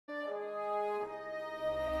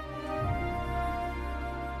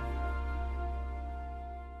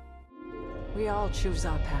We all choose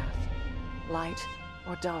our path. Light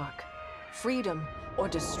or dark. Freedom or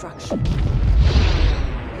destruction.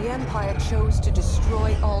 The Empire chose to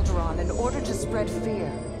destroy Alderaan in order to spread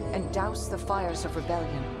fear and douse the fires of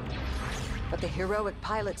rebellion. But the heroic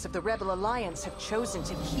pilots of the Rebel Alliance have chosen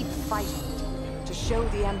to keep fighting, to show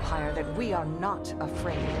the Empire that we are not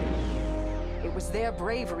afraid. It was their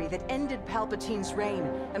bravery that ended Palpatine's reign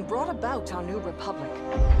and brought about our new Republic.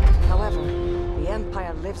 However, the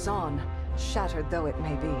Empire lives on, shattered though it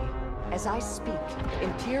may be. As I speak,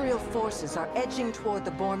 Imperial forces are edging toward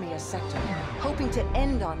the Bormia sector, hoping to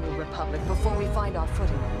end our new Republic before we find our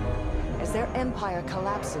footing. As their empire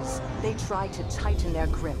collapses, they try to tighten their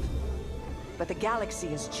grip. But the galaxy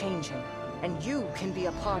is changing, and you can be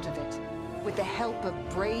a part of it. With the help of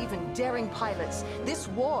brave and daring pilots, this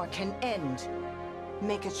war can end.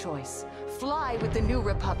 Make a choice. Fly with the new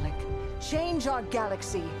Republic. Change our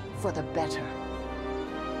galaxy for the better.